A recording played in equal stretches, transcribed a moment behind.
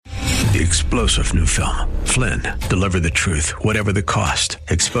the explosive new film, Flynn, Deliver the Truth, Whatever the Cost,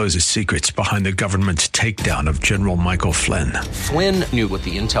 exposes secrets behind the government's takedown of General Michael Flynn. Flynn knew what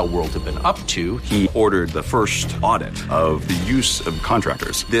the intel world had been up to. He ordered the first audit of the use of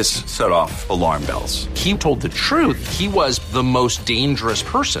contractors. This set off alarm bells. He told the truth. He was the most dangerous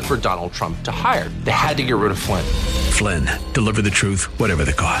person for Donald Trump to hire. They had to get rid of Flynn. Flynn, Deliver the Truth, Whatever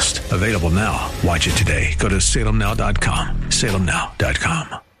the Cost. Available now. Watch it today. Go to salemnow.com.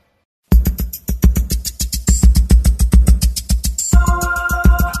 salemnow.com.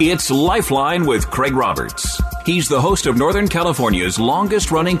 It's Lifeline with Craig Roberts. He's the host of Northern California's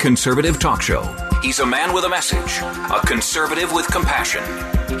longest-running conservative talk show. He's a man with a message, a conservative with compassion.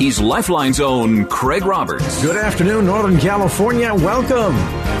 He's Lifeline's own Craig Roberts. Good afternoon, Northern California. Welcome.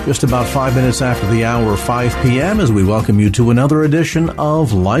 Just about 5 minutes after the hour, 5 p.m., as we welcome you to another edition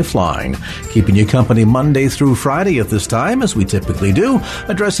of Lifeline, keeping you company Monday through Friday at this time, as we typically do,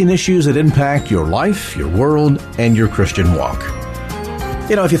 addressing issues that impact your life, your world, and your Christian walk.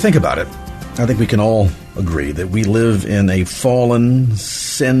 You know, if you think about it, I think we can all agree that we live in a fallen,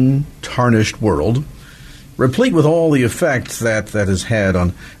 sin-tarnished world, replete with all the effects that has had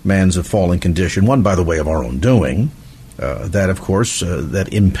on man's fallen condition, one, by the way, of our own doing, that, of course,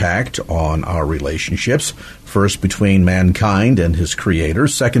 that impact on our relationships, first between mankind and his creator,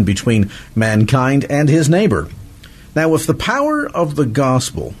 second between mankind and his neighbor. Now, if the power of the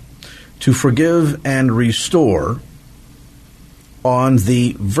gospel to forgive and restore on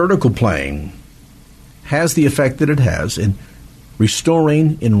the vertical plane has the effect that it has in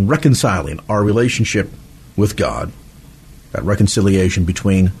restoring, in reconciling our relationship with God, that reconciliation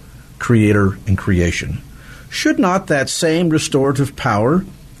between creator and creation, should not that same restorative power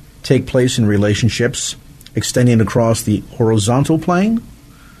take place in relationships extending across the horizontal plane?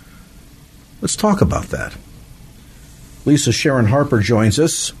 Let's talk about that. Lisa Sharon Harper joins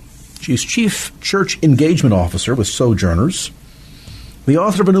us. She's Chief Church Engagement Officer with Sojourners, the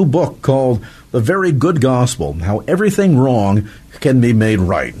author of a new book called The Very Good Gospel, How Everything Wrong Can Be Made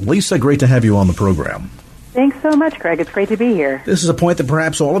Right. Lisa, great to have you on the program. Thanks so much, Craig. It's great to be here. This is a point that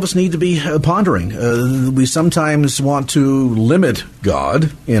perhaps all of us need to be pondering. We sometimes want to limit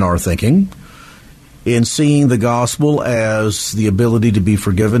God in our thinking, in seeing the gospel as the ability to be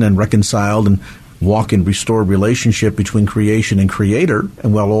forgiven and reconciled and walk in restored relationship between creation and creator.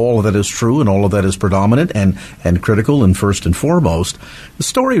 And while all of that is true and all of that is predominant and critical and first and foremost, the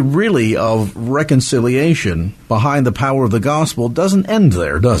story really of reconciliation behind the power of the gospel doesn't end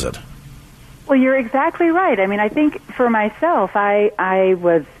there, does it? Well, you're exactly right. I mean, I think for myself, I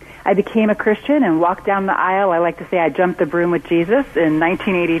became a Christian and walked down the aisle. I like to say I jumped the broom with Jesus in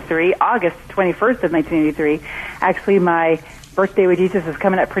 1983, August 21st of 1983. Actually, my birthday with Jesus is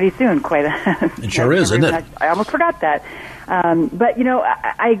coming up pretty soon. It sure is, isn't it? I almost forgot that. But, you know,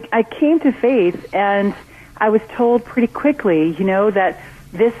 I came to faith, and I was told pretty quickly, you know, that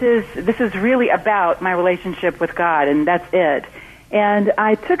this is really about my relationship with God, and that's it. And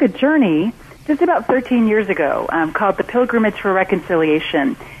I took a journey just about 13 years ago called the Pilgrimage for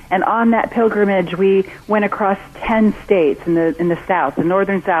Reconciliation. And on that pilgrimage, we went across 10 states in the South, the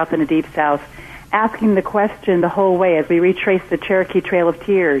Northern South and the Deep South, asking the question the whole way as we retraced the Cherokee Trail of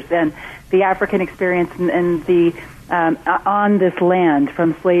Tears and the African experience and the on this land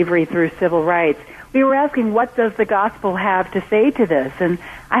from slavery through civil rights. We were asking, what does the gospel have to say to this? And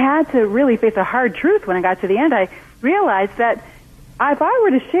I had to really face a hard truth when I got to the end. I realized that if I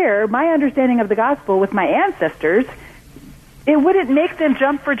were to share my understanding of the gospel with my ancestors, it wouldn't make them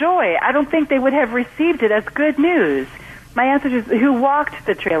jump for joy. I don't think they would have received it as good news. My ancestors who walked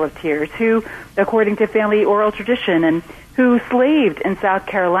the Trail of Tears, who, according to family oral tradition, and who slaved in South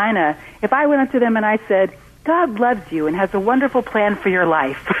Carolina, if I went up to them and I said, God loves you and has a wonderful plan for your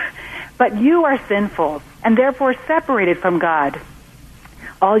life, but you are sinful and therefore separated from God,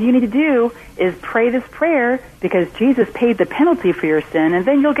 all you need to do is pray this prayer because Jesus paid the penalty for your sin, and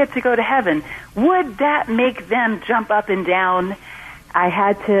then you'll get to go to heaven. Would that make them jump up and down? I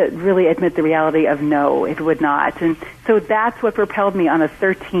had to really admit the reality of no, it would not. And so that's what propelled me on a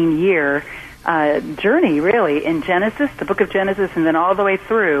 13-year journey, really, in Genesis, the book of Genesis, and then all the way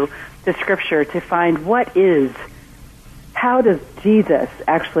through the Scripture to find how does Jesus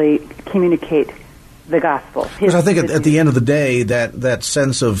actually communicate the gospel. Because I think at the end of the day, that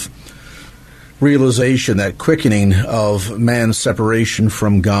sense of realization, that quickening of man's separation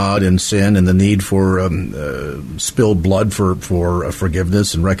from God and sin and the need for spilled blood for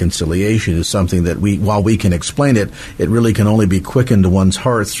forgiveness and reconciliation is something that while we can explain it, it really can only be quickened to one's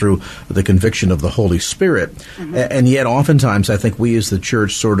heart through the conviction of the Holy Spirit. Mm-hmm. And yet oftentimes I think we as the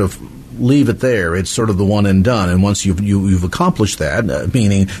church sort of leave it there. It's sort of the one and done. And once you've accomplished that,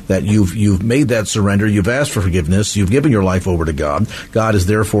 meaning that you've made that surrender, you've asked for forgiveness, you've given your life over to God. God is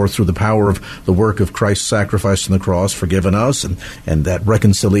therefore, through the power of the work of Christ's sacrifice on the cross, forgiven us, and that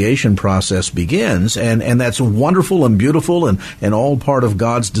reconciliation process begins. And that's wonderful and beautiful and all part of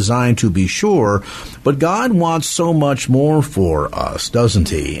God's design, to be sure. But God wants so much more for us, doesn't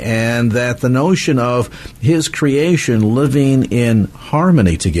he? And that the notion of his creation living in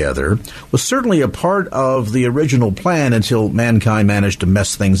harmony together was certainly a part of the original plan until mankind managed to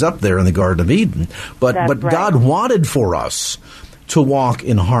mess things up there in the Garden of Eden. But right. God wanted for us to walk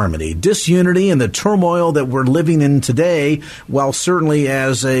in harmony. Disunity and the turmoil that we're living in today, while certainly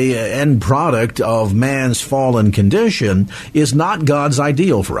as a end product of man's fallen condition, is not God's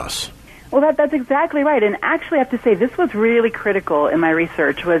ideal for us. Well, that's exactly right. And actually, I have to say, this was really critical in my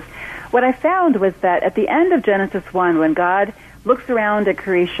research. Was what I found was that at the end of Genesis 1, when God looks around at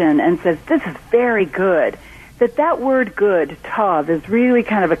creation and says, this is very good, that word good, tov, is really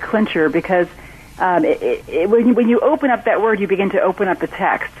kind of a clincher, because when you open up that word, you begin to open up the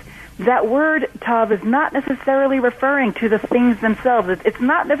text. That word, tov, is not necessarily referring to the things themselves. It's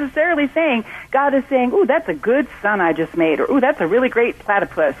not necessarily saying, God is saying, ooh, that's a good son I just made, or ooh, that's a really great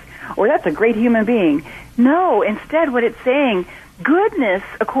platypus, or that's a great human being. No, instead what it's saying, goodness,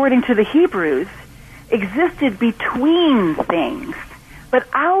 according to the Hebrews, existed between things. But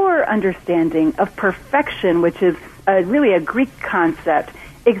our understanding of perfection, which is really a Greek concept,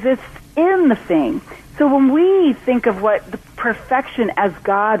 exists in the thing. So when we think of what the perfection as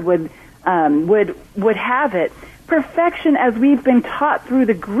God would have it, perfection as we've been taught through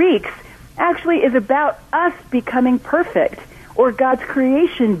the Greeks actually is about us becoming perfect, or God's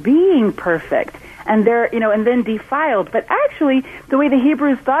creation being perfect, and then defiled. But actually, the way the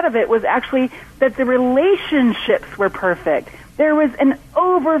Hebrews thought of it was actually that the relationships were perfect. There was an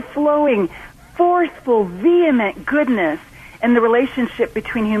overflowing, forceful, vehement goodness in the relationship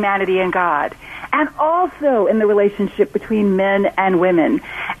between humanity and God, and also in the relationship between men and women,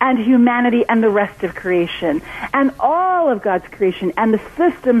 and humanity and the rest of creation, and all of God's creation, and the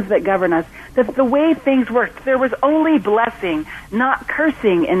systems that govern us, that the way things worked, there was only blessing, not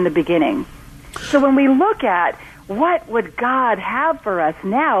cursing in the beginning. So when we look at what would God have for us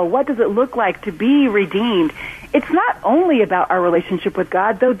now, what does it look like to be redeemed, it's not only about our relationship with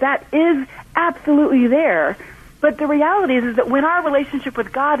God, though that is absolutely there. But the reality is that when our relationship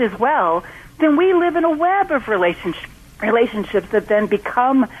with God is well, then we live in a web of relationships that then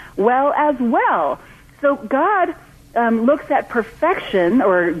become well as well. So God looks at perfection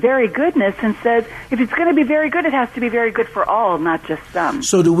or very goodness and says, if it's going to be very good, it has to be very good for all, not just some.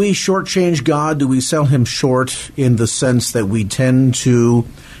 So do we shortchange God? Do we sell him short in the sense that we tend to,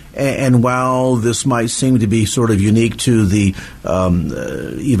 and while this might seem to be sort of unique to the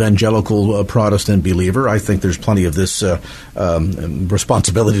evangelical Protestant believer, I think there's plenty of this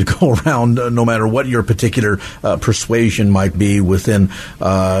responsibility to go around, no matter what your particular persuasion might be within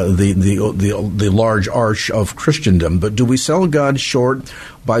the large arch of Christendom. But do we sell God short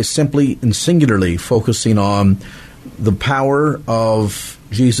by simply and singularly focusing on the power of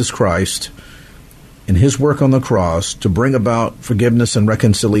Jesus Christ in his work on the cross to bring about forgiveness and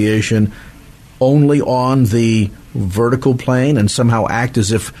reconciliation only on the vertical plane, and somehow act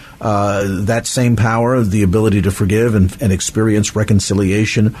as if that same power, the ability to forgive and experience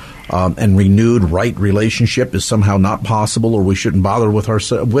reconciliation and renewed right relationship, is somehow not possible, or we shouldn't bother with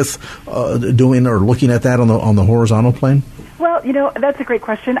doing or looking at that on the horizontal plane? Well, that's a great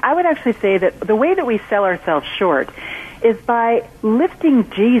question. I would actually say that the way that we sell ourselves short is by lifting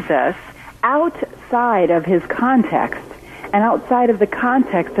Jesus outside of his context and outside of the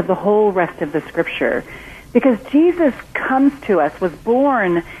context of the whole rest of the Scripture. Because Jesus comes to us, was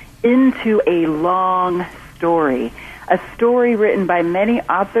born into a long story, a story written by many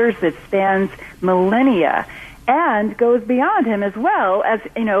authors that spans millennia and goes beyond him as well as,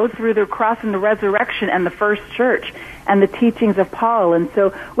 through the cross and the resurrection and the first church and the teachings of Paul. And so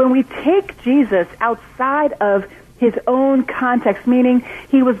when we take Jesus outside of his own context, meaning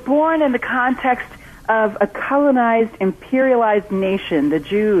he was born in the context of a colonized, imperialized nation, the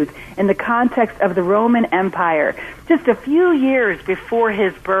Jews, in the context of the Roman Empire. Just a few years before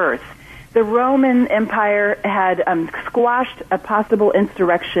his birth, the Roman Empire had squashed a possible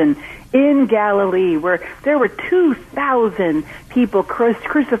insurrection in Galilee, where there were 2,000 people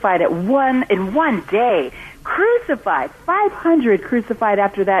crucified in one day. Crucified, 500 crucified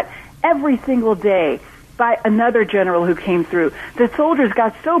after that every single day by another general who came through. The soldiers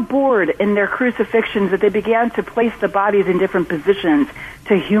got so bored in their crucifixions that they began to place the bodies in different positions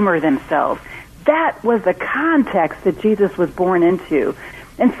to humor themselves. That was the context that Jesus was born into.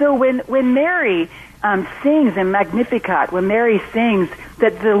 And so when Mary sings in Magnificat, when Mary sings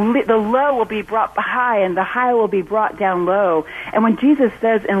that the low will be brought high and the high will be brought down low, and when Jesus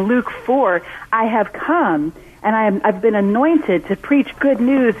says in Luke 4, I have come and I've been anointed to preach good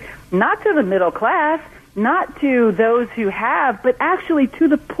news, not to the middle class, not to those who have, but actually to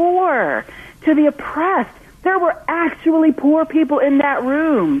the poor, to the oppressed. There were actually poor people in that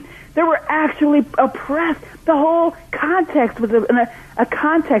room. There were actually oppressed. The whole context was a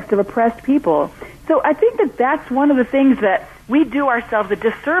context of oppressed people. So I think that that's one of the things that we do ourselves a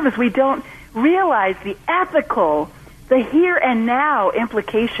disservice. We don't realize the ethical, the here and now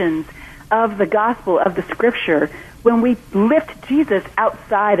implications of the gospel, of the scripture, when we lift Jesus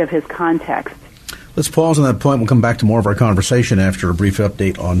outside of his context. Let's pause on that point. We'll come back to more of our conversation after a brief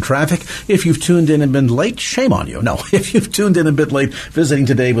update on traffic. If you've tuned in and been late, shame on you. No, if you've tuned in a bit late, visiting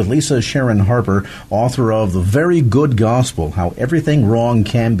today with Lisa Sharon Harper, author of The Very Good Gospel, How Everything Wrong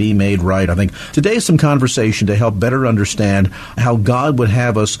Can Be Made Right. I think today's some conversation to help better understand how God would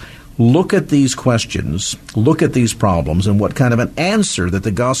have us look at these questions, look at these problems, and what kind of an answer that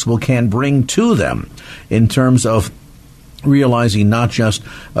the gospel can bring to them in terms of realizing not just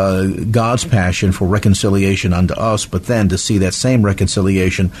God's passion for reconciliation unto us, but then to see that same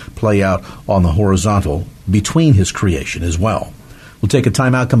reconciliation play out on the horizontal between his creation as well. We'll take a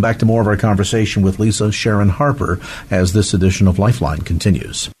time out, come back to more of our conversation with Lisa Sharon Harper as this edition of Lifeline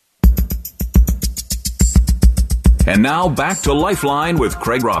continues. And now back to Lifeline with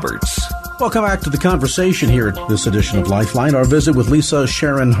Craig Roberts. Welcome back to the conversation here at this edition of Lifeline. Our visit with Lisa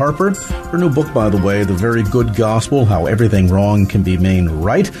Sharon Harper. Her new book, by the way, The Very Good Gospel, How Everything Wrong Can Be Made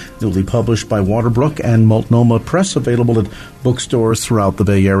Right, newly published by Waterbrook and Multnomah Press, available at bookstores throughout the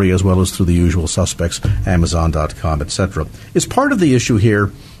Bay Area as well as through the usual suspects, Amazon.com, etc. Is part of the issue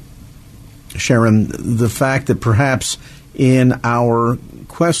here, Sharon, the fact that perhaps in our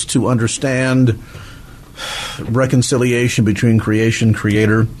quest to understand reconciliation between creation,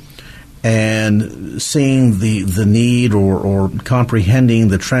 creator, and seeing the need or comprehending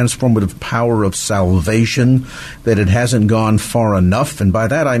the transformative power of salvation, that it hasn't gone far enough. And by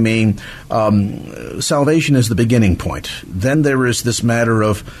that I mean salvation is the beginning point. Then there is this matter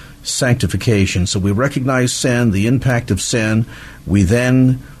of sanctification. So we recognize sin, the impact of sin. We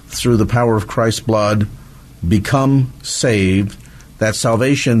then, through the power of Christ's blood, become saved. That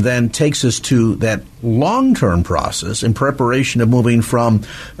salvation then takes us to that long-term process in preparation of moving from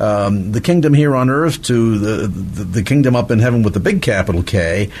the kingdom here on earth to the kingdom up in heaven with the big capital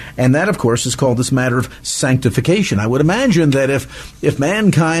K. And that, of course, is called this matter of sanctification. I would imagine that if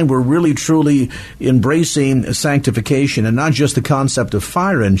mankind were really, truly embracing sanctification and not just the concept of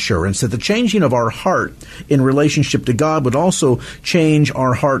fire insurance, that the changing of our heart in relationship to God would also change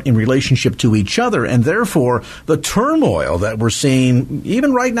our heart in relationship to each other. And therefore, the turmoil that we're seeing,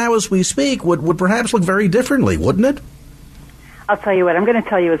 even right now as we speak, would perhaps look very differently, wouldn't it? I'll tell you what. I'm going to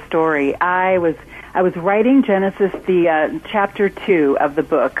tell you a story. I was writing Genesis, the chapter 2 of the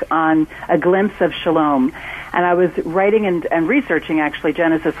book, on a glimpse of shalom, and I was writing and researching actually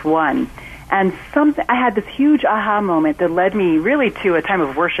Genesis 1, and I had this huge aha moment that led me really to a time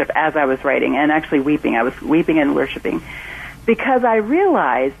of worship as I was writing and actually weeping. I was weeping and worshiping because I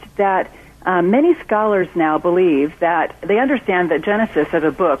realized that many scholars now believe that they understand that Genesis as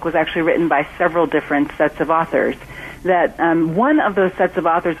a book was actually written by several different sets of authors. That one of those sets of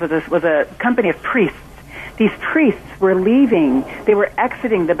authors was a company of priests. These priests were leaving; they were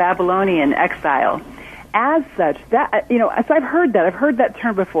exiting the Babylonian exile. As such, that so I've heard that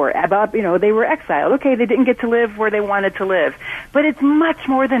term before about they were exiled. Okay, they didn't get to live where they wanted to live, but it's much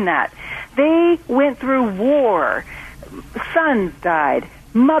more than that. They went through war. Sons died.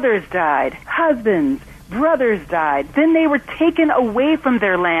 Mothers died, husbands, brothers died. Then they were taken away from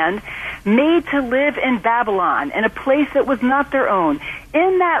their land, made to live in Babylon, in a place that was not their own.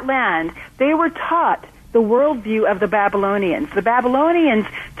 In that land, they were taught the worldview of the Babylonians. The Babylonians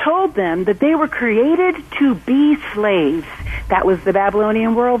told them that they were created to be slaves. That was the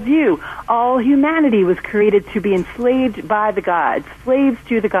Babylonian worldview. All humanity was created to be enslaved by the gods, slaves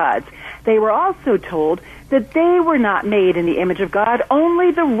to the gods. They were also told that they were not made in the image of God,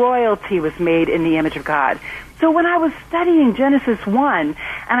 only the royalty was made in the image of God. So when I was studying Genesis 1, and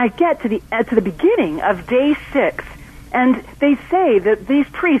I get to the beginning of day 6, and they say that these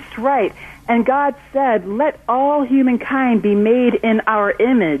priests write, and God said, let all humankind be made in our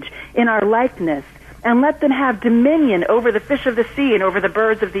image, in our likeness, and let them have dominion over the fish of the sea and over the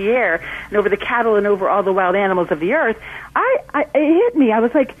birds of the air and over the cattle and over all the wild animals of the earth. It hit me. I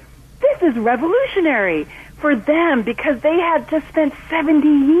was like, this is revolutionary for them because they had just spent 70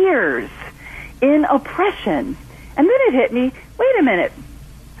 years in oppression. And then it hit me, wait a minute,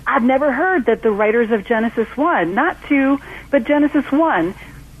 I've never heard that the writers of Genesis 1, not 2, but Genesis 1,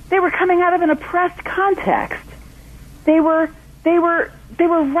 they were coming out of an oppressed context. They were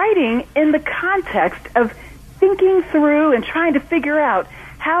writing in the context of thinking through and trying to figure out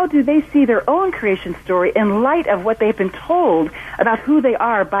how do they see their own creation story in light of what they've been told about who they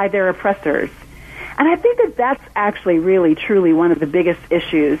are by their oppressors. And I think that that's actually really, truly one of the biggest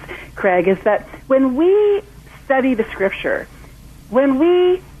issues, Craig, is that when we study the Scripture, when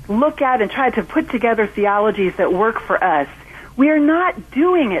we look at and try to put together theologies that work for us, we are not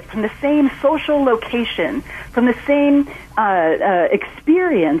doing it from the same social location, from the same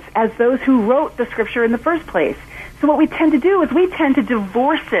experience as those who wrote the Scripture in the first place. So what we tend to do is we tend to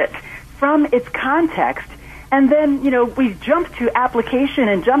divorce it from its context, and then, we jump to application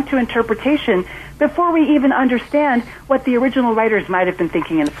and jump to interpretation before we even understand what the original writers might have been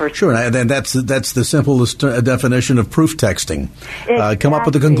thinking in the first place. Sure, and that's the simplest definition of proof texting. Exactly. Come up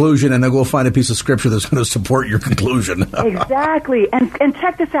with a conclusion, and then go find a piece of Scripture that's going to support your conclusion. Exactly. And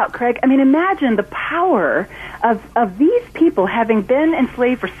check this out, Craig. I mean, imagine the power of these people having been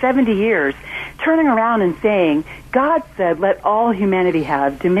enslaved for 70 years, turning around and saying, God said, let all humanity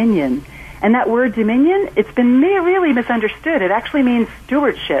have dominion. And that word dominion, it's been really misunderstood. It actually means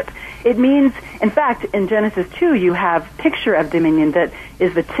stewardship. It means, in fact, in Genesis 2, you have picture of dominion that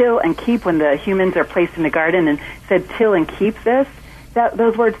is the till and keep when the humans are placed in the garden and said till and keep this.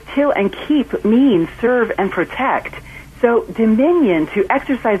 Those words till and keep mean serve and protect. So dominion, to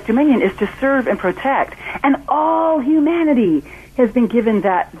exercise dominion, is to serve and protect. And all humanity has been given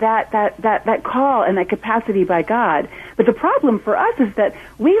that call and that capacity by God. But the problem for us is that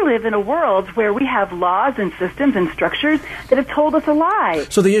we live in a world where we have laws and systems and structures that have told us a lie.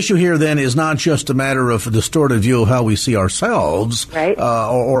 So the issue here then is not just a matter of a distorted view of how we see ourselves, right,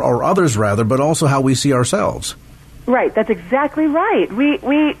 or others rather, but also how we see ourselves. Right, that's exactly right.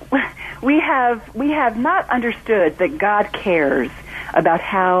 We have not understood that God cares about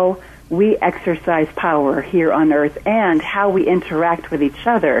how we exercise power here on earth and how we interact with each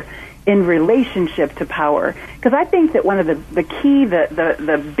other in relationship to power. Because I think that one of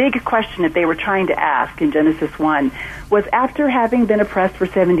the big question that they were trying to ask in Genesis 1 was, after having been oppressed for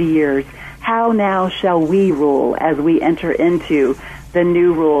 70 years, how now shall we rule as we enter into the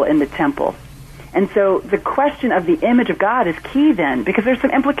new rule in the temple? And so the question of the image of God is key then, because there's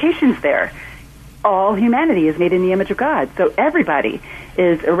some implications there. All humanity is made in the image of God, so everybody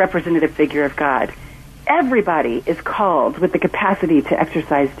is a representative figure of God. Everybody is called with the capacity to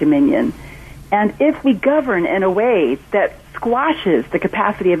exercise dominion. And if we govern in a way that squashes the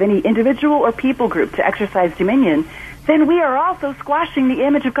capacity of any individual or people group to exercise dominion, then we are also squashing the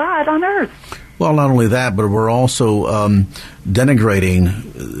image of God on earth. Well, not only that, but we're also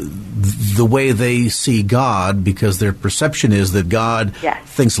denigrating the way they see God, because their perception is that God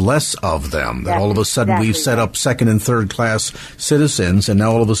thinks less of them. That all of a sudden we've set up second and third class citizens, and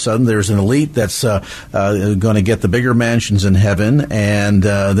now all of a sudden there's an elite that's going to get the bigger mansions in heaven, and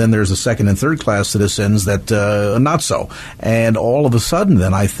then there's a second and third class citizens that not so. And all of a sudden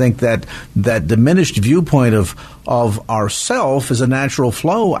then I think that diminished viewpoint of ourself is a natural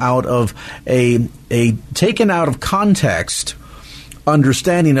flow out of a taken out of context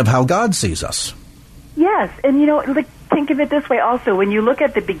understanding of how God sees us. Yes, and think of it this way also. When you look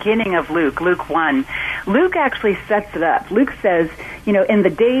at the beginning of Luke 1, Luke actually sets it up. Luke says, in the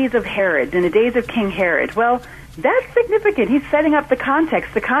days of Herod, in the days of King Herod. Well, that's significant. He's setting up the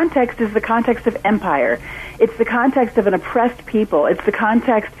context. The context is the context of empire. It's the context of an oppressed people. It's the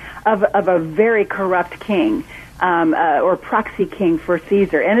context of a very corrupt king, or proxy king for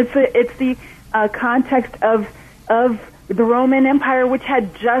Caesar. And it's the context of the Roman Empire, which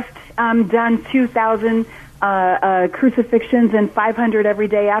had just done 2,000 crucifixions and 500 every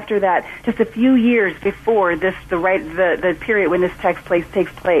day after that, just a few years before the period when this takes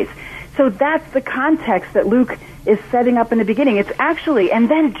place. So that's the context that Luke is setting up in the beginning. It's actually, and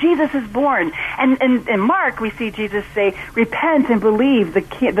then Jesus is born. And in Mark, we see Jesus say, repent and believe,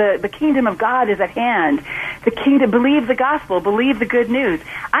 the kingdom of God is at hand. The kingdom, believe the gospel, believe the good news.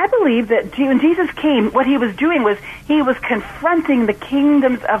 I believe that when Jesus came, what he was doing was he was confronting the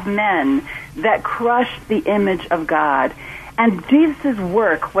kingdoms of men that crushed the image of God. And Jesus'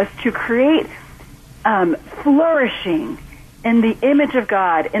 work was to create flourishing in the image of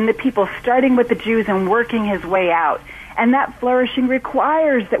God, in the people, starting with the Jews and working his way out. And that flourishing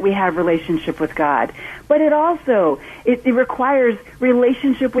requires that we have relationship with God. But it also, it requires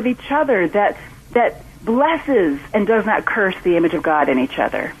relationship with each other that blesses and does not curse the image of God in each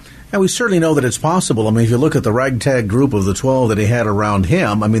other. And we certainly know that it's possible. I mean, if you look at the ragtag group of the 12 that he had around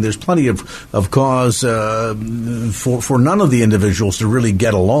him, I mean, there's plenty of cause for none of the individuals to really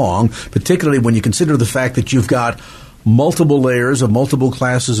get along, particularly when you consider the fact that you've got multiple layers of multiple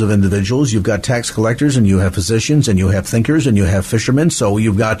classes of individuals. You've got tax collectors, and you have physicians, and you have thinkers, and you have fishermen. So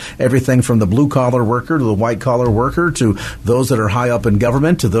you've got everything from the blue-collar worker to the white-collar worker to those that are high up in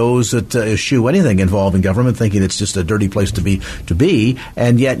government to those that eschew anything involved in government, thinking it's just a dirty place to be.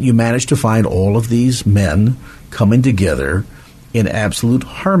 And yet you manage to find all of these men coming together in absolute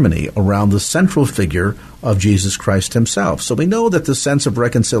harmony around the central figure of Jesus Christ himself. So we know that the sense of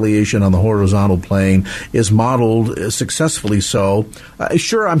reconciliation on the horizontal plane is modeled successfully so.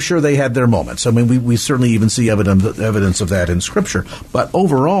 I'm sure they had their moments. I mean, we certainly even see evidence of that in Scripture. But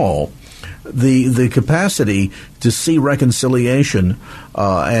overall, the capacity to see reconciliation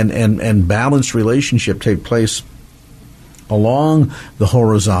and balanced relationship take place along the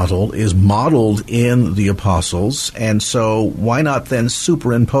horizontal is modeled in the apostles, and so why not then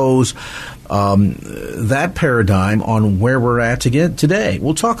superimpose that paradigm on where we're at today?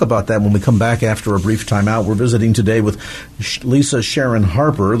 We'll talk about that when we come back after a brief timeout. We're visiting today with Lisa Sharon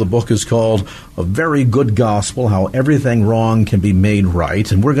Harper. The book is called A Very Good Gospel, How Everything Wrong Can Be Made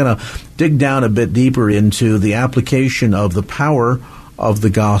Right, and we're going to dig down a bit deeper into the application of the power of the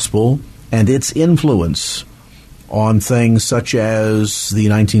gospel and its influence on things such as the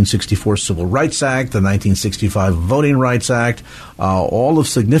 1964 Civil Rights Act, the 1965 Voting Rights Act, all of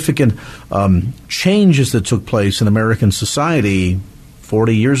significant changes that took place in American society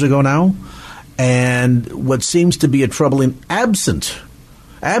 40 years ago now, and what seems to be a troubling absence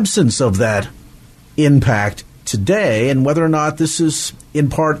of that impact today, and whether or not this is in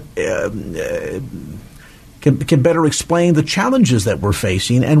part can better explain the challenges that we're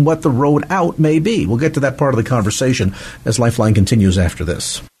facing and what the road out may be. We'll get to that part of the conversation as Lifeline continues after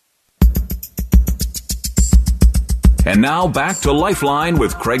this. And now back to Lifeline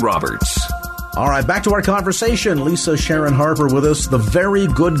with Craig Roberts. All right, back to our conversation. Lisa Sharon Harper with us. The Very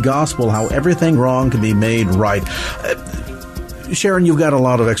Good Gospel, How Everything Wrong Can Be Made Right. Sharon, you've got a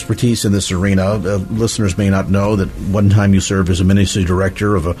lot of expertise in this arena. Listeners may not know that one time you served as a ministry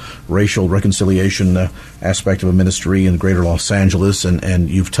director of a racial reconciliation aspect of a ministry in Greater Los Angeles, and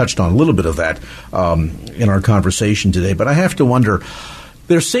you've touched on a little bit of that in our conversation today. But I have to wonder,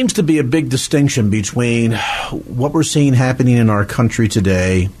 there seems to be a big distinction between what we're seeing happening in our country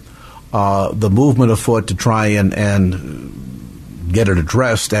today, the movement afoot to try and get it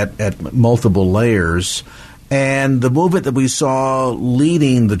addressed at multiple layers, and the movement that we saw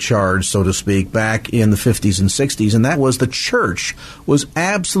leading the charge, so to speak, back in the 50s and 60s, and that was the church was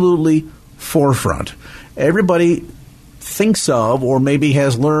absolutely forefront. Everybody thinks of or maybe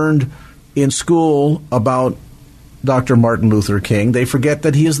has learned in school about Dr. Martin Luther King. They forget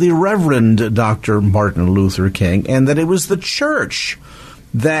that he is the Reverend Dr. Martin Luther King, and that it was the church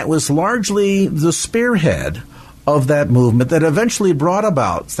that was largely the spearhead of that movement that eventually brought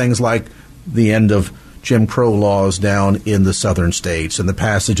about things like the end of Jim Crow laws down in the southern states and the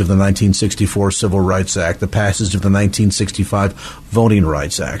passage of the 1964 Civil Rights Act, the passage of the 1965 Voting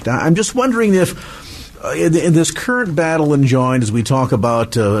Rights Act. I'm just wondering if in this current battle enjoined, as we talk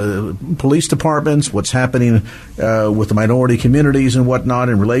about police departments, what's happening with the minority communities and whatnot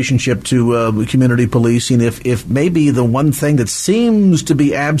in relationship to community policing, if maybe the one thing that seems to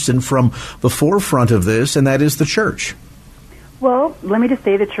be absent from the forefront of this, and that is the church. Well, let me just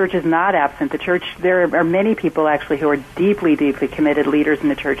say the church is not absent. The church, there are many people actually who are deeply, deeply committed leaders in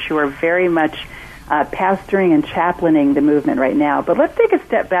the church who are very much pastoring and chaplaining the movement right now. But let's take a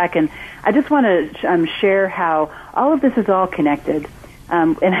step back, and I just want to share how all of this is all connected.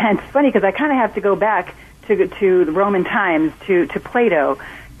 And it's funny because I kind of have to go back to the Roman times, to Plato.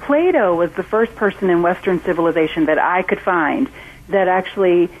 Plato was the first person in Western civilization that I could find that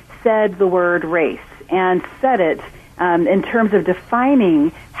actually said the word race, and said it in terms of defining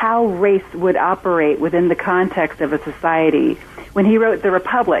how race would operate within the context of a society. When he wrote the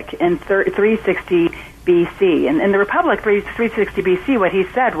Republic in 360 BC. And in the Republic, 360 BC, what he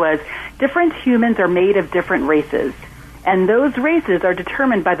said was, different humans are made of different races. And those races are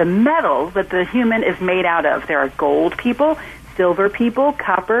determined by the metals that the human is made out of. There are gold people, silver people,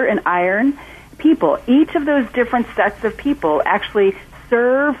 copper and iron people. Each of those different sets of people actually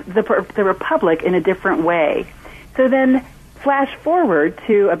serve the Republic in a different way. So then flash forward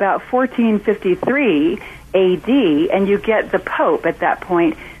to about 1453 AD, and you get the Pope at that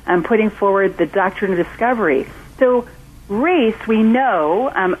point putting forward the doctrine of discovery. So race, we know,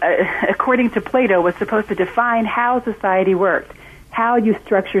 according to Plato, was supposed to define how society worked, how you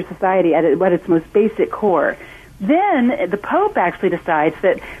structure society at its most basic core. Then the Pope actually decides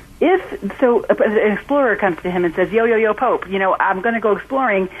that an explorer comes to him and says, yo, Pope, I'm going to go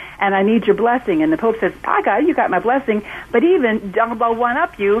exploring and I need your blessing. And the Pope says, I got it, you got my blessing, but even, I'll one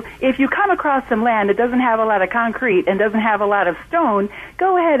up you, if you come across some land that doesn't have a lot of concrete and doesn't have a lot of stone,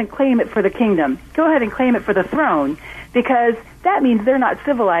 go ahead and claim it for the kingdom. Go ahead and claim it for the throne, because that means they're not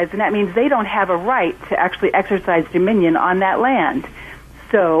civilized, and that means they don't have a right to actually exercise dominion on that land.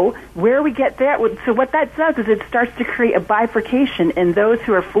 So where we get that, so what that does is it starts to create a bifurcation in those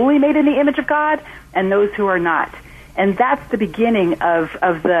who are fully made in the image of God and those who are not. And that's the beginning of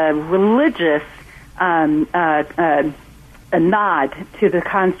the religious a nod to the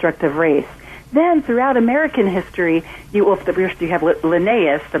construct of race. Then throughout American history, you have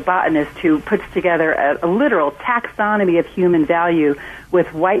Linnaeus, the botanist, who puts together a literal taxonomy of human value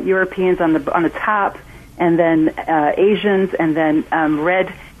with white Europeans on the top, and then Asians, and then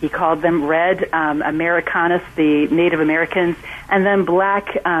red, he called them red Americanus, the Native Americans, and then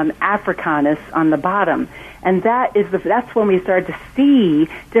black Africanus on the bottom. And that's when we started to see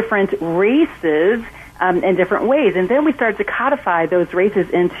different races in different ways. And then we started to codify those races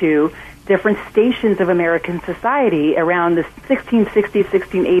into different stations of American society around the 1660s,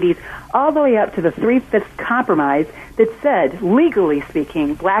 1680s, all the way up to the 3/5 compromise that said, legally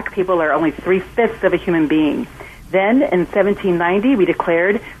speaking, black people are only 3/5 of a human being. Then in 1790, we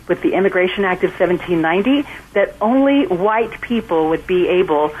declared with the Immigration Act of 1790 that only white people would be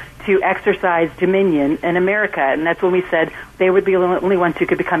able to exercise dominion in America. And that's when we said they would be the only ones who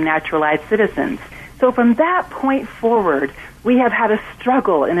could become naturalized citizens. So from that point forward, we have had a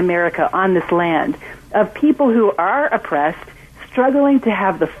struggle in America on this land of people who are oppressed, struggling to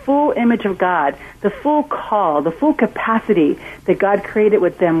have the full image of God, the full call, the full capacity that God created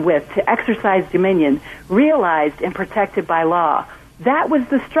with them to exercise dominion, realized and protected by law. That was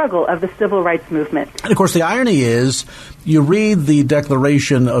the struggle of the civil rights movement. And of course, the irony is, you read the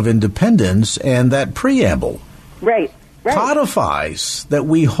Declaration of Independence and that preamble. Right. Codifies that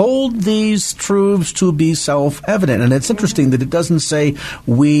we hold these truths to be self-evident. And it's interesting that it doesn't say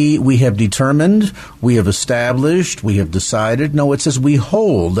we have determined, we have established, we have decided. No, it says we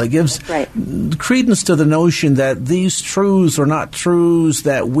hold. That gives credence to the notion that these truths are not truths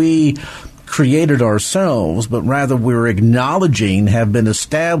that we created ourselves, but rather we're acknowledging have been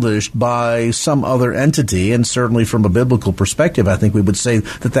established by some other entity. And certainly from a biblical perspective, I think we would say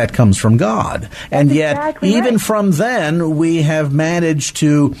that comes from God. And yet, exactly even from then, we have managed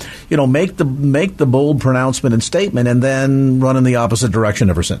to, make the bold pronouncement and statement and then run in the opposite direction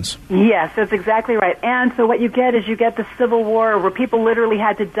ever since. Yes, that's exactly right. And so what you get is the Civil War, where people literally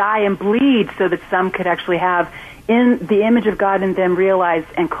had to die and bleed so that some could actually have in the image of God in them realized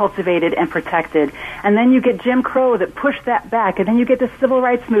and cultivated and protected. And then you get Jim Crow that pushed that back. And then you get the civil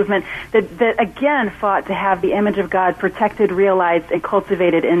rights movement that again fought to have the image of God protected, realized, and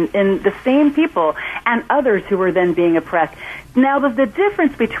cultivated in the same people and others who were then being oppressed. Now, the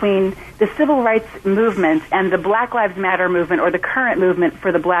difference between the civil rights movement and the Black Lives Matter movement, or the current movement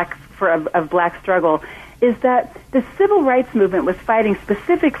for the black struggle, is that the civil rights movement was fighting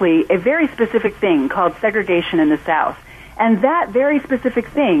specifically a very specific thing called segregation in the South. And that very specific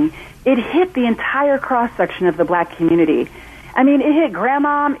thing, it hit the entire cross-section of the black community. I mean, it hit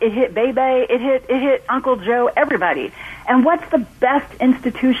Grandma, it hit Bebe, it hit Uncle Joe, everybody. And what's the best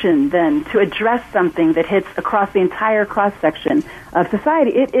institution, then, to address something that hits across the entire cross-section of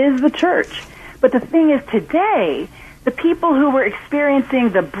society? It is the church. But the thing is, today, the people who were experiencing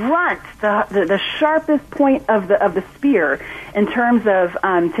the brunt, the sharpest point of the spear in terms of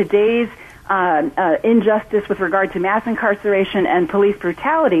today's injustice with regard to mass incarceration and police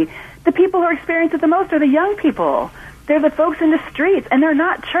brutality, the people who are experiencing it the most are the young people. They're the folks in the streets, and they're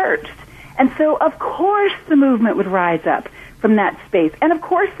not churched. And so, of course, the movement would rise up from that space. And, of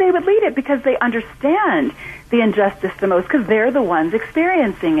course, they would lead it because they understand the injustice the most, because they're the ones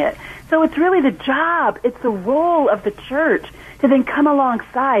experiencing it. So it's really the job, it's the role of the church to then come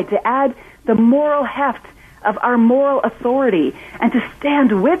alongside, to add the moral heft of our moral authority, and to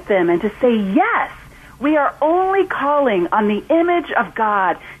stand with them and to say, yes, we are only calling on the image of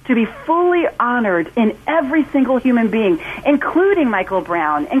God to be fully honored in every single human being, including Michael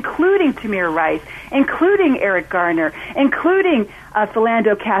Brown, including Tamir Rice, including Eric Garner, including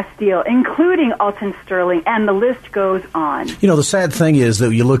Philando Castile, including Alton Sterling, and the list goes on. The sad thing is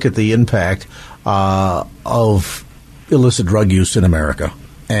that you look at the impact of illicit drug use in America.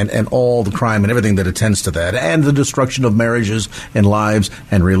 and all the crime and everything that attends to that, and the destruction of marriages and lives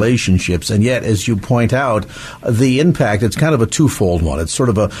and relationships. And yet, as you point out, the impact, it's kind of a twofold one. It's sort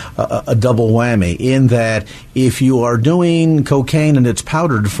of a double whammy in that if you are doing cocaine in its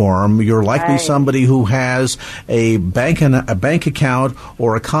powdered form, you're likely somebody who has a bank account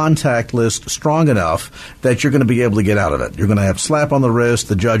or a contact list strong enough that you're going to be able to get out of it. You're going to have slap on the wrist.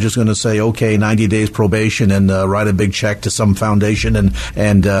 The judge is going to say, okay, 90 days probation and write a big check to some foundation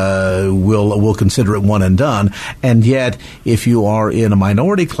and we'll consider it one and done. And yet, if you are in a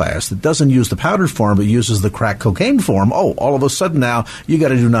minority class that doesn't use the powdered form but uses the crack cocaine form, all of a sudden now you got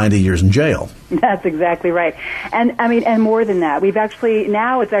to do 90 years in jail. That's exactly right. And I mean, and more than that,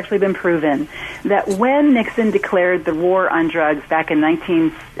 it's actually been proven that when Nixon declared the war on drugs back in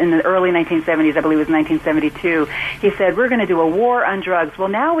the early 1970s, I believe it was 1972, he said, we're going to do a war on drugs. Well,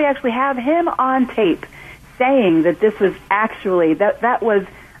 now we actually have him on tape saying that this was actually, that was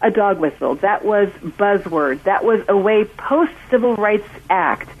a dog whistle, that was buzzword, that was a way post-Civil Rights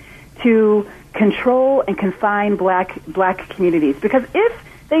Act to control and confine black communities. Because if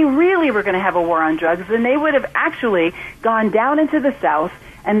they really were going to have a war on drugs, then they would have actually gone down into the South,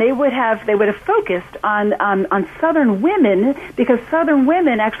 and they would have focused on Southern women, because Southern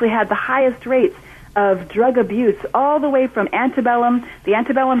women actually had the highest rates of drug abuse all the way from the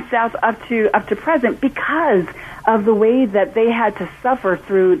antebellum South up to present, because of the way that they had to suffer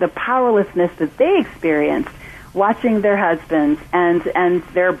through the powerlessness that they experienced, watching their husbands and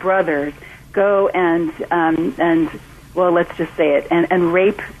their brothers go and well, let's just say it, and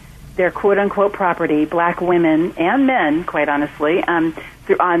rape their quote-unquote property, black women and men, quite honestly, on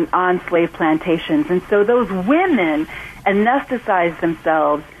slave plantations. And so those women anesthetized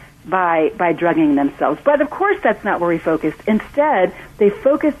themselves by drugging themselves. But of course that's not where we focused. Instead, they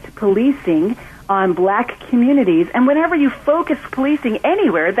focused policing on black communities, and whenever you focus policing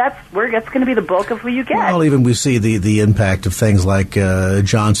anywhere, that's going to be the bulk of who you get. Well, even we see the impact of things like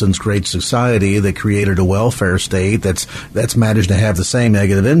Johnson's Great Society that created a welfare state that's managed to have the same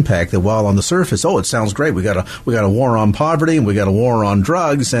negative impact. That while on the surface, it sounds great, we got a war on poverty and we got a war on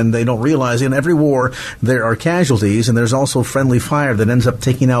drugs, and they don't realize in every war there are casualties, and there's also friendly fire that ends up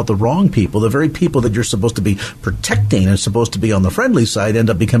taking out the wrong people. The very people that you're supposed to be protecting and supposed to be on the friendly side end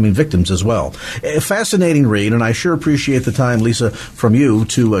up becoming victims as well. A fascinating read, and I sure appreciate the time, Lisa, from you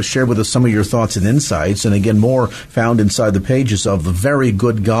to share with us some of your thoughts and insights. And again, more found inside the pages of The Very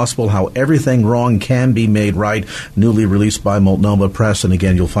Good Gospel, How Everything Wrong Can Be Made Right, newly released by Multnomah Press. And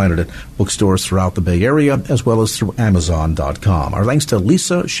again, you'll find it at bookstores throughout the Bay Area, as well as through Amazon.com. Our thanks to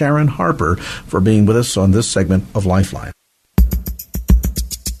Lisa Sharon Harper for being with us on this segment of Lifeline.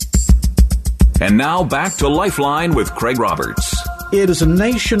 And now back to Lifeline with Craig Roberts. It is a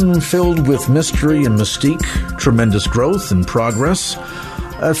nation filled with mystery and mystique, tremendous growth and progress,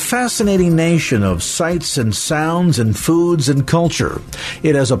 a fascinating nation of sights and sounds and foods and culture.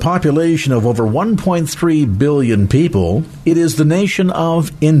 It has a population of over 1.3 billion people. It is the nation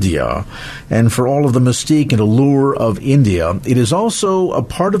of India. And for all of the mystique and allure of India, it is also a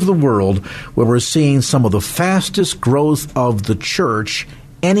part of the world where we're seeing some of the fastest growth of the church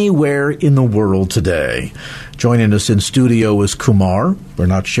anywhere in the world today. Joining us in studio is Kumar. We're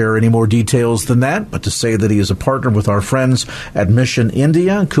not share any more details than that, but to say that he is a partner with our friends at Mission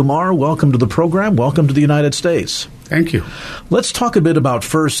India. Kumar, welcome to the program. Welcome to the United States. Thank you. Let's talk a bit about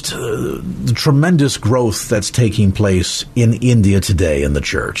first the tremendous growth that's taking place in India today in the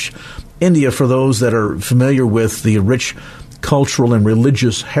church. India, for those that are familiar with the rich cultural and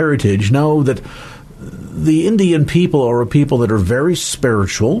religious heritage, know that the Indian people are a people that are very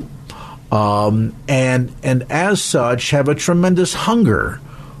spiritual, and as such have a tremendous hunger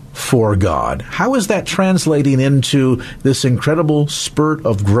for God. How is that translating into this incredible spurt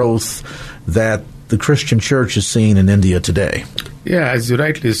of growth that the Christian church is seeing in India today? Yeah, as you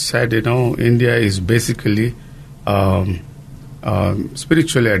rightly said, India is basically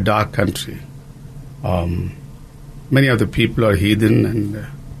spiritually a dark country. Many of the people are heathen, and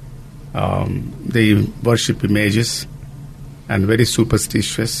they worship images and very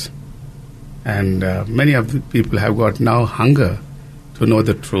superstitious, and many of the people have got now hunger to know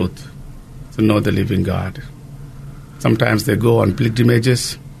the truth, to know the living God. Sometimes they go on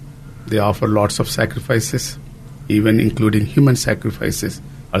pilgrimages, they offer lots of sacrifices, even including human sacrifices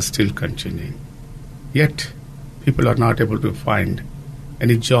are still continuing. Yet people are not able to find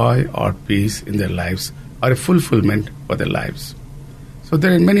any joy or peace in their lives or a fulfillment for their lives. So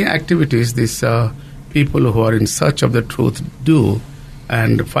there are many activities these people who are in search of the truth do,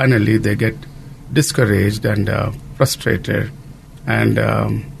 and finally they get discouraged and frustrated and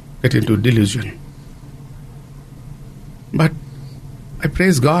get into delusion. But I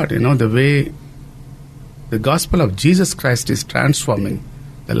praise God, the way the gospel of Jesus Christ is transforming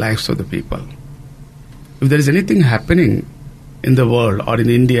the lives of the people. If there is anything happening in the world or in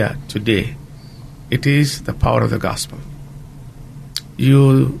India today, it is the power of the gospel.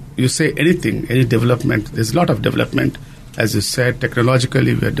 You say anything, any development, there's a lot of development. As you said,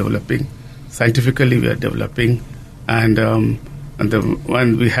 technologically we are developing, scientifically we are developing, and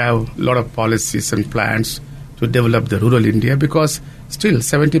when we have a lot of policies and plans to develop the rural India, because still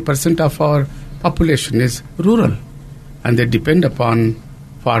 70% of our population is rural, and they depend upon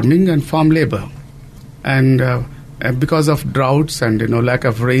farming and farm labor. And because of droughts and lack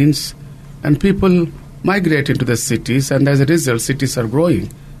of rains, and people migrate into the cities, and as a result, cities are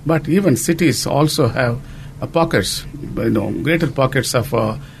growing. But even cities also have pockets, greater pockets of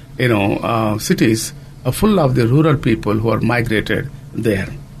cities are full of the rural people who are migrated there.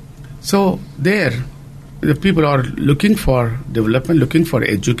 So there, the people are looking for development, looking for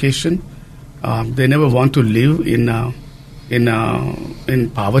education. They never want to live in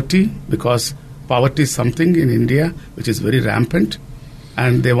poverty, because poverty is something in India which is very rampant,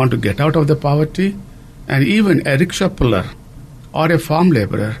 and they want to get out of the poverty. And even a rickshaw puller or a farm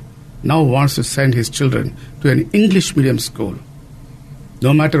laborer now wants to send his children to an English medium school,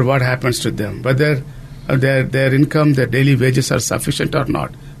 no matter what happens to them, whether their income, their daily wages are sufficient or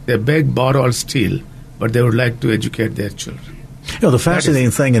not. They beg, borrow, or steal, but they would like to educate their children. The fascinating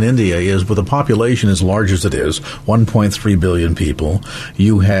thing in India is, with a population as large as it is, 1.3 billion people,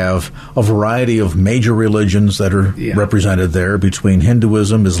 you have a variety of major religions that are represented there, between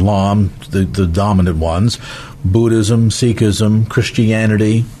Hinduism, Islam, the dominant ones, Buddhism, Sikhism,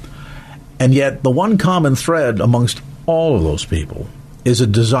 Christianity. And yet the one common thread amongst all of those people is a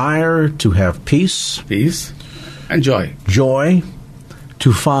desire to have peace. Peace and joy. Joy.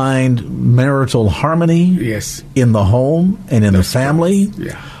 To find marital harmony in the home and in the family.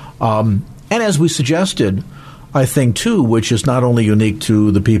 Yeah. And as we suggested, I think, too, which is not only unique to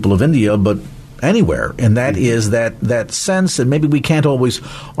the people of India, but anywhere, and that is that sense that maybe we can't always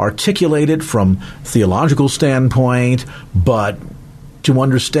articulate it from theological standpoint, but to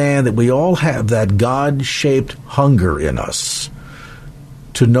understand that we all have that God-shaped hunger in us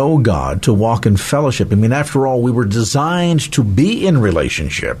to know God, to walk in fellowship. I mean, after all, we were designed to be in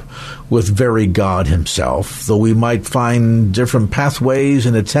relationship with very God himself, though we might find different pathways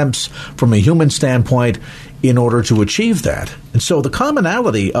and attempts from a human standpoint in order to achieve that. And so the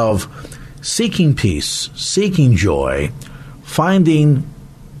commonality of seeking peace, seeking joy, finding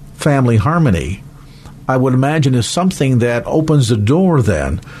family harmony, I would imagine, is something that opens the door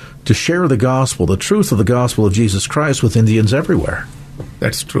then to share the gospel, the truth of the gospel of Jesus Christ, with Indians everywhere.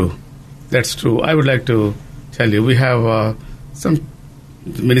 That's true. That's true. I would like to tell you, we have some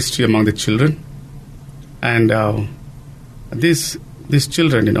ministry among the children, and these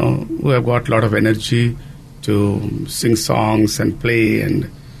children, who have got a lot of energy to sing songs and play and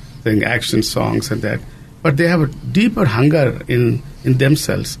sing action songs and that, but they have a deeper hunger in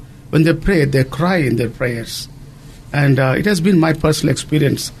themselves. When they pray, they cry in their prayers. And it has been my personal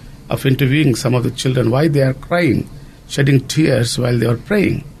experience of interviewing some of the children, why they are crying, shedding tears while they are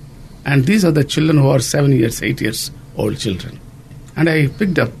praying. And these are the children who are 7 years, 8 years old children. And I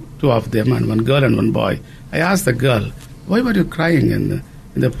picked up two of them, and one girl and one boy. I asked the girl, why were you crying in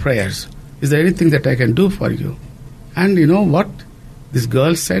the prayers? Is there anything that I can do for you? And you know what this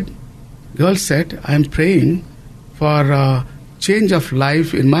girl said? Girl said, I am praying for a change of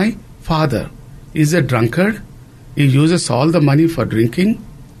life in my father. He's a drunkard. He uses all the money for drinking.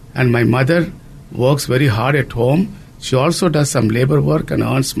 And my mother works very hard at home. She also does some labor work and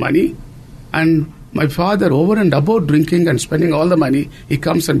earns money. And my father, over and above drinking and spending all the money, he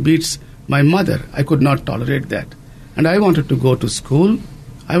comes and beats my mother. I could not tolerate that. And I wanted to go to school.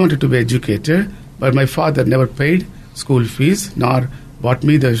 I wanted to be educated. But my father never paid school fees, nor bought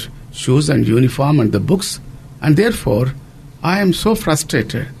me the shoes and uniform and the books. And therefore, I am so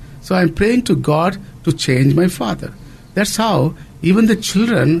frustrated. So I am praying to God to change my father. That's how even the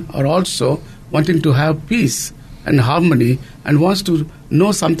children are also wanting to have peace and harmony and wants to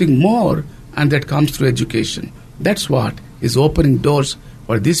know something more, and that comes through education. That's what is opening doors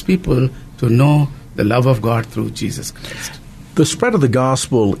for these people to know the love of God through Jesus Christ. The spread of the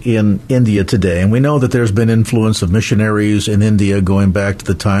gospel in India today, and we know that there's been influence of missionaries in India going back to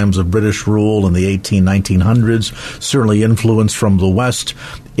the times of British rule in the 1900s, certainly influence from the West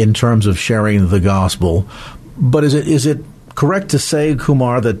in terms of sharing the gospel. But is it correct to say,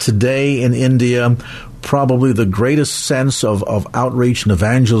 Kumar, that today in India, probably the greatest sense of outreach and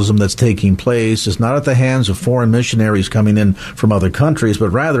evangelism that's taking place is not at the hands of foreign missionaries coming in from other countries, but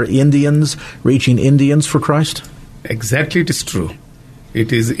rather Indians reaching Indians for Christ? Exactly, it is true.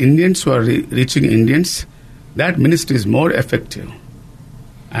 it is Indians who are reaching Indians, that ministry is more effective.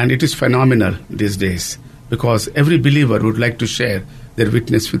 And it is phenomenal these days because every believer would like to share their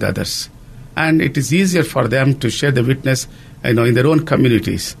witness with others. And it is easier for them to share the witness in their own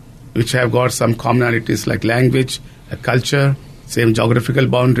communities, which have got some commonalities like language, culture, same geographical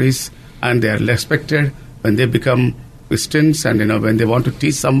boundaries, and they are respected when they become Christians, and when they want to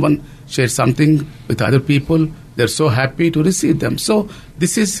teach someone, share something with other people, they're so happy to receive them. So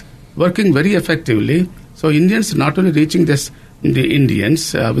this is working very effectively. So Indians not only reaching the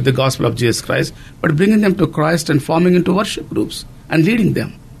Indians with the gospel of Jesus Christ, but bringing them to Christ and forming into worship groups and leading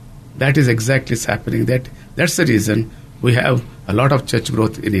them. That is exactly what's happening. That's the reason we have a lot of church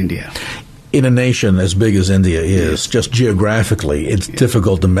growth in India. In a nation as big as India is, just geographically, it's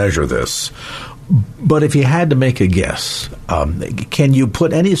difficult to measure this. But if you had to make a guess, can you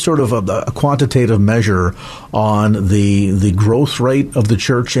put any sort of a quantitative measure on the growth rate of the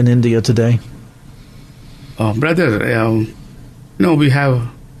church in India today? Brother, we have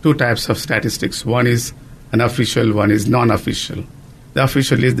two types of statistics. One is unofficial, one is non-official. The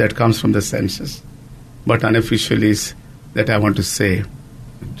official is that comes from the census. But unofficial is that I want to say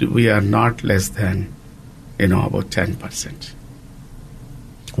we are not less than, about 10%.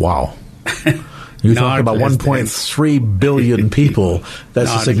 Wow. You talk about 1.3 billion people.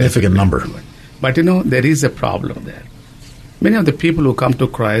 That's a significant number. But, there is a problem there. Many of the people who come to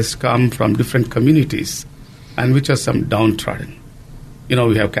Christ come from different communities and which are some downtrodden.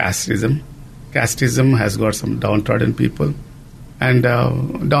 We have casteism. Casteism has got some downtrodden people. And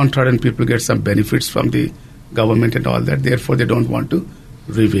downtrodden people get some benefits from the government and all that. Therefore, they don't want to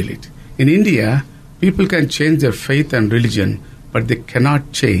reveal it. In India, people can change their faith and religion, but they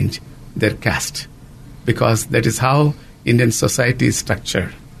cannot change their caste, because that is how Indian society is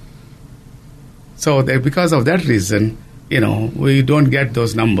structured. So because of that reason, we don't get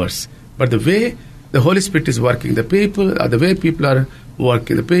those numbers. But the way the Holy Spirit is working, the way people are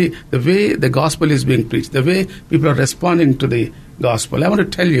working, the way the gospel is being preached, the way people are responding to the gospel. I want to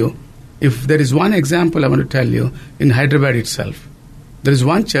tell you, if there is one example I want to tell you, in Hyderabad itself, there is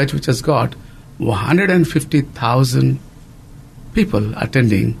one church which has got 150,000 people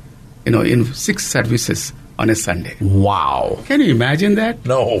attending, in 6 services on a Sunday. Wow. Can you imagine that?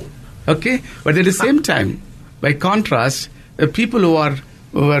 No. Okay? But at the same time, by contrast, the people who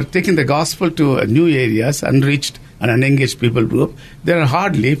are taking the gospel to new areas, unreached and unengaged people group, there are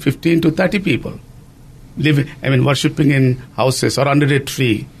hardly 15 to 30 people worshipping in houses or under a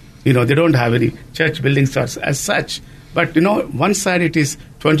tree. They don't have any church buildings as such. But, one side it is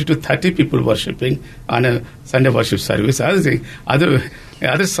 20 to 30 people worshipping on a Sunday worship service.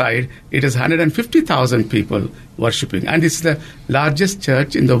 Other side, it is 150,000 people worshipping. And it's the largest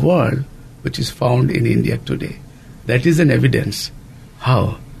church in the world which is found in India today. That is an evidence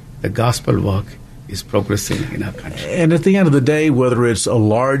how the gospel work is progressing in our country. And at the end of the day, whether it's a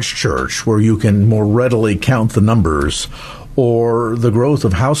large church where you can more readily count the numbers, or the growth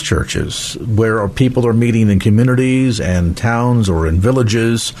of house churches where people are meeting in communities and towns or in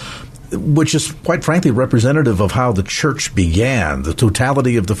villages, which is quite frankly representative of how the church began. The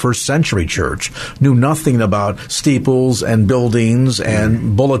totality of the first century church knew nothing about steeples and buildings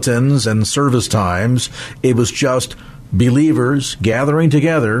and bulletins and service times. It was just believers gathering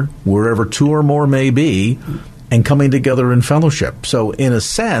together wherever 2 or more may be and coming together in fellowship. So in a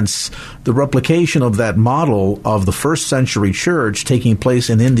sense, the replication of that model of the first century church taking place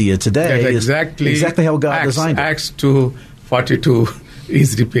in India today is exactly how God designed it. Acts 2:42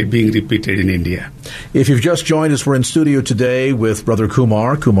 is being repeated in India. If you've just joined us, we're in studio today with Brother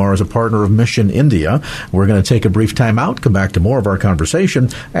Kumar. Kumar is a partner of Mission India. We're going to take a brief time out, come back to more of our conversation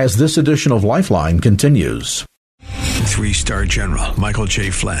as this edition of Lifeline continues. 3-star General Michael J.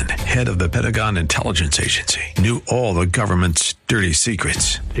 Flynn, head of the Pentagon Intelligence Agency, knew all the government's dirty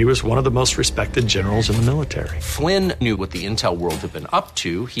secrets. He was one of the most respected generals in the military. Flynn knew what the intel world had been up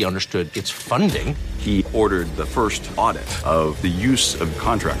to. He understood its funding. He ordered the first audit of the use of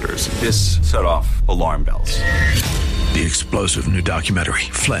contractors. This set off alarm bells. The explosive new documentary,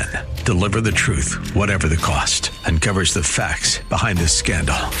 Flynn, Deliver the Truth, Whatever the Cost, uncovers the facts behind this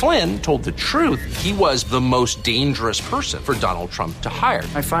scandal. Flynn told the truth. He was the most dangerous person for Donald Trump to hire.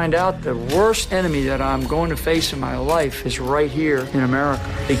 I find out the worst enemy that I'm going to face in my life is right here in America.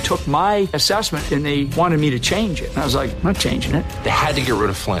 They took my assessment and they wanted me to change it. And I was like, I'm not changing it. They had to get rid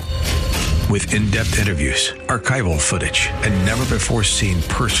of Flynn. With in-depth interviews, archival footage, and never-before-seen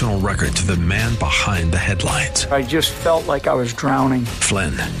personal records of the man behind the headlines. I just felt like I was drowning.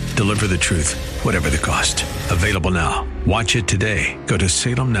 Flynn, Deliver the Truth, Whatever the Cost. Available now. Watch it today. Go to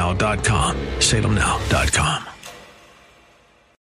salemnow.com. salemnow.com.